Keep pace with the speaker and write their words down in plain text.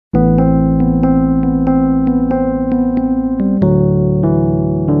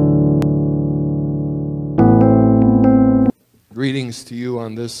Greetings to you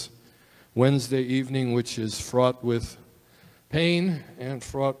on this Wednesday evening, which is fraught with pain and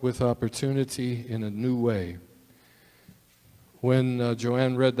fraught with opportunity in a new way. When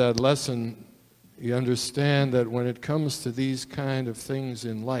Joanne read that lesson, you understand that when it comes to these kind of things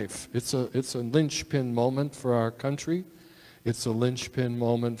in life, it's a linchpin moment for our country. It's a linchpin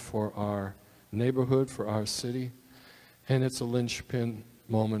moment for our neighborhood, for our city, and it's a linchpin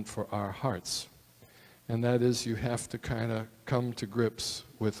moment for our hearts. And that is, you have to kind of come to grips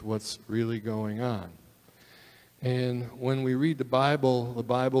with what's really going on. And when we read the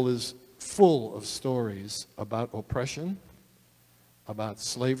Bible is full of stories about oppression, about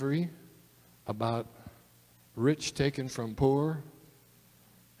slavery, about rich taken from poor.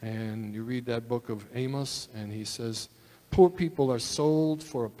 And you read that book of Amos, and he says, poor people are sold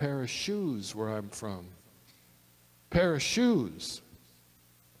for a pair of shoes where I'm from. Pair of shoes.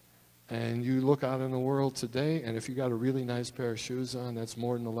 And you look out in the world today, and if you got a really nice pair of shoes on, that's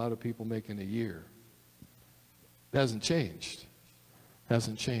more than a lot of people make in a year. It hasn't changed.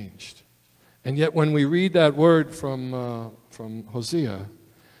 Hasn't changed. And yet when we read that word from Hosea,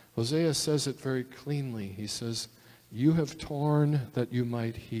 Hosea says it very cleanly. He says, you have torn that you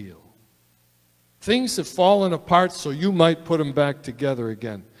might heal. Things have fallen apart so you might put them back together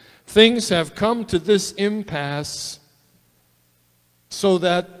again. Things have come to this impasse so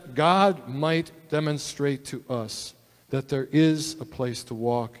that God might demonstrate to us that there is a place to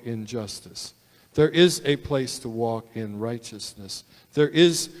walk in justice. There is a place to walk in righteousness. There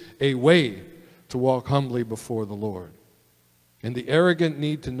is a way to walk humbly before the Lord. And the arrogant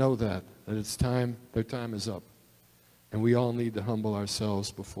need to know that it's time, their time is up. And we all need to humble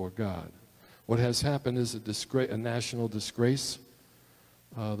ourselves before God. What has happened is a national disgrace,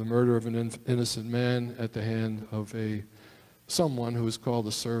 the murder of an innocent man at the hand of someone who is called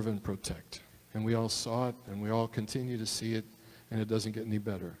to serve and protect. And we all saw it, and we all continue to see it, and it doesn't get any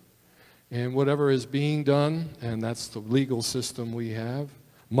better. And whatever is being done, and that's the legal system we have,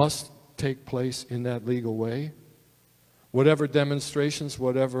 must take place in that legal way. Whatever demonstrations,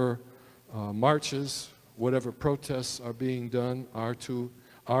 whatever marches, whatever protests are being done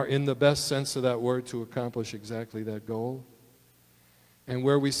are in the best sense of that word to accomplish exactly that goal. And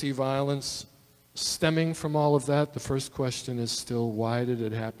where we see violence stemming from all of that, the first question is still, why did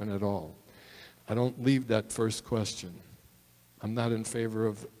it happen at all? I don't leave that first question. I'm not in favor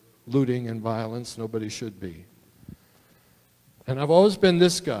of looting and violence. Nobody should be. And I've always been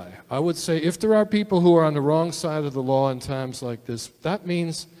this guy. I would say if there are people who are on the wrong side of the law in times like this, that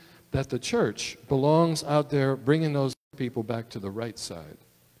means that the church belongs out there bringing those people back to the right side.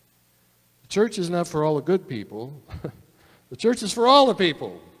 The church is not for all the good people. The church is for all the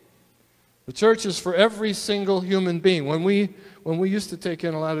people. The church is for every single human being. When we used to take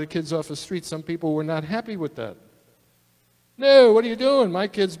in a lot of the kids off the street, some people were not happy with that. No, what are you doing? My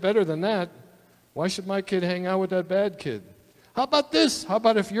kid's better than that. Why should my kid hang out with that bad kid? How about this? How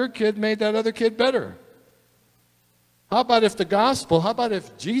about if your kid made that other kid better? How about if the gospel, how about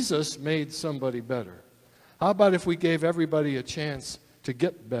if Jesus made somebody better? How about if we gave everybody a chance to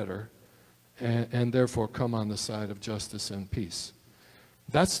get better and therefore come on the side of justice and peace?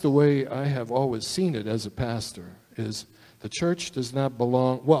 That's the way I have always seen it as a pastor, is the church does not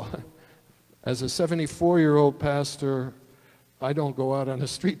belong, well, as a 74-year-old pastor, I don't go out on the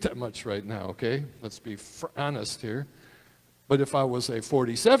street that much right now, okay? Let's be honest here. But if I was a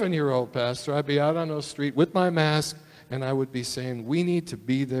 47-year-old pastor, I'd be out on the street with my mask, and I would be saying, we need to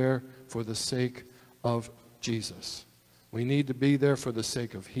be there for the sake of Jesus. We need to be there for the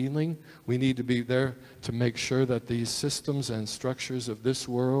sake of healing. We need to be there to make sure that these systems and structures of this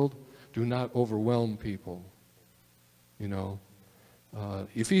world do not overwhelm people. You know,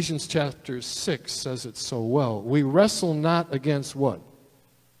 Ephesians chapter 6 says it so well. We wrestle not against what?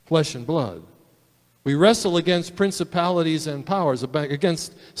 Flesh and blood. We wrestle against principalities and powers,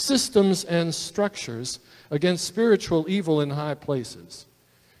 against systems and structures, against spiritual evil in high places.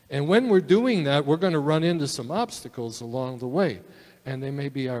 And when we're doing that, we're going to run into some obstacles along the way, and they may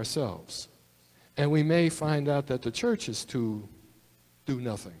be ourselves. And we may find out that the church is to do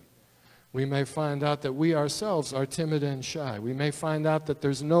nothing. We may find out that we ourselves are timid and shy. We may find out that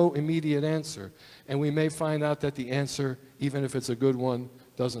there's no immediate answer, and we may find out that the answer, even if it's a good one,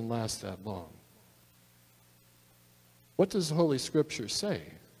 doesn't last that long. What does the Holy Scripture say?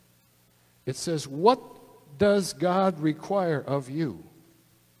 It says, what does God require of you?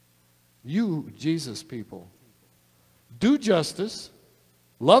 You, Jesus people. Do justice,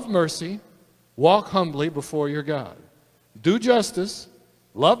 love mercy, walk humbly before your God. Do justice,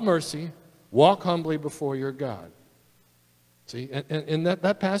 love mercy, walk humbly before your God. See, and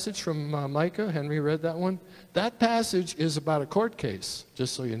that passage from Micah, Henry read that one, that passage is about a court case,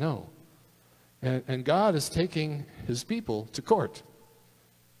 just so you know. And God is taking his people to court.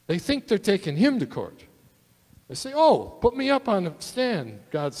 They think they're taking him to court. They say, oh, put me up on the stand,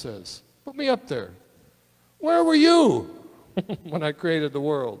 God says. Put me up there. Where were you when I created the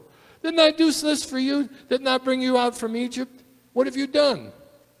world? Didn't I do this for you? Didn't I bring you out from Egypt? What have you done?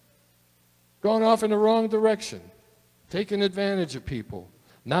 Gone off in the wrong direction, taking advantage of people,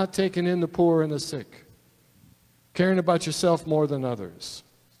 not taking in the poor and the sick, caring about yourself more than others.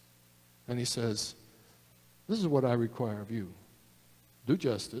 And he says, this is what I require of you. Do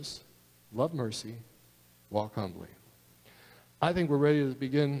justice, love mercy, walk humbly. I think we're ready to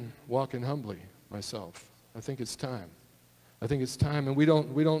begin walking humbly, myself. I think it's time. I think it's time, and we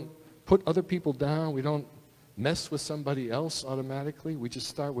don't put other people down. We don't mess with somebody else automatically. We just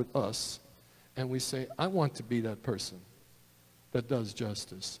start with us, and we say, I want to be that person that does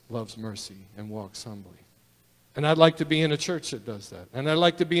justice, loves mercy, and walks humbly. And I'd like to be in a church that does that. And I'd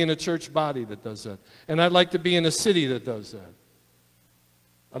like to be in a church body that does that. And I'd like to be in a city that does that.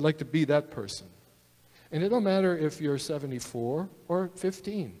 I'd like to be that person. And it don't matter if you're 74 or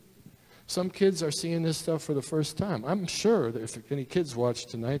 15. Some kids are seeing this stuff for the first time. I'm sure that if any kids watch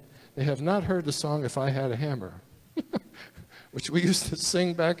tonight, they have not heard the song If I Had a Hammer, which we used to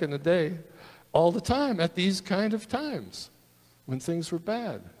sing back in the day all the time at these kind of times when things were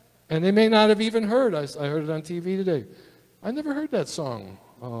bad. And they may not have even heard. I heard it on TV today. I never heard that song.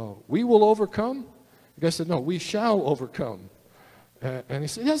 We will overcome? The guy said, no, we shall overcome. And he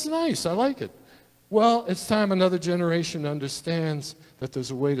said, that's nice. I like it. Well, it's time another generation understands that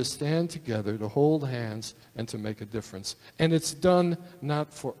there's a way to stand together, to hold hands, and to make a difference. And it's done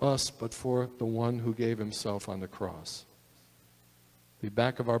not for us, but for the one who gave himself on the cross. The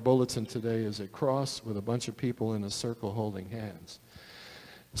back of our bulletin today is a cross with a bunch of people in a circle holding hands.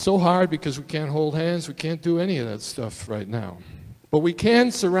 So hard because we can't hold hands, we can't do any of that stuff right now. But we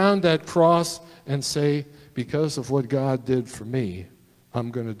can surround that cross and say, because of what God did for me, I'm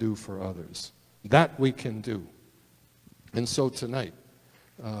going to do for others. That we can do. And so tonight,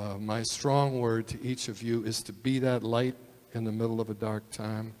 my strong word to each of you is to be that light in the middle of a dark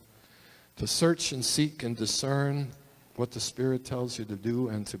time, to search and seek and discern what the Spirit tells you to do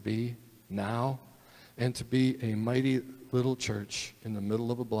and to be now, and to be a mighty little church in the middle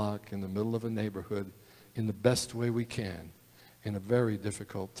of a block, in the middle of a neighborhood, in the best way we can, in a very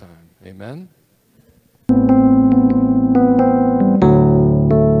difficult time. Amen?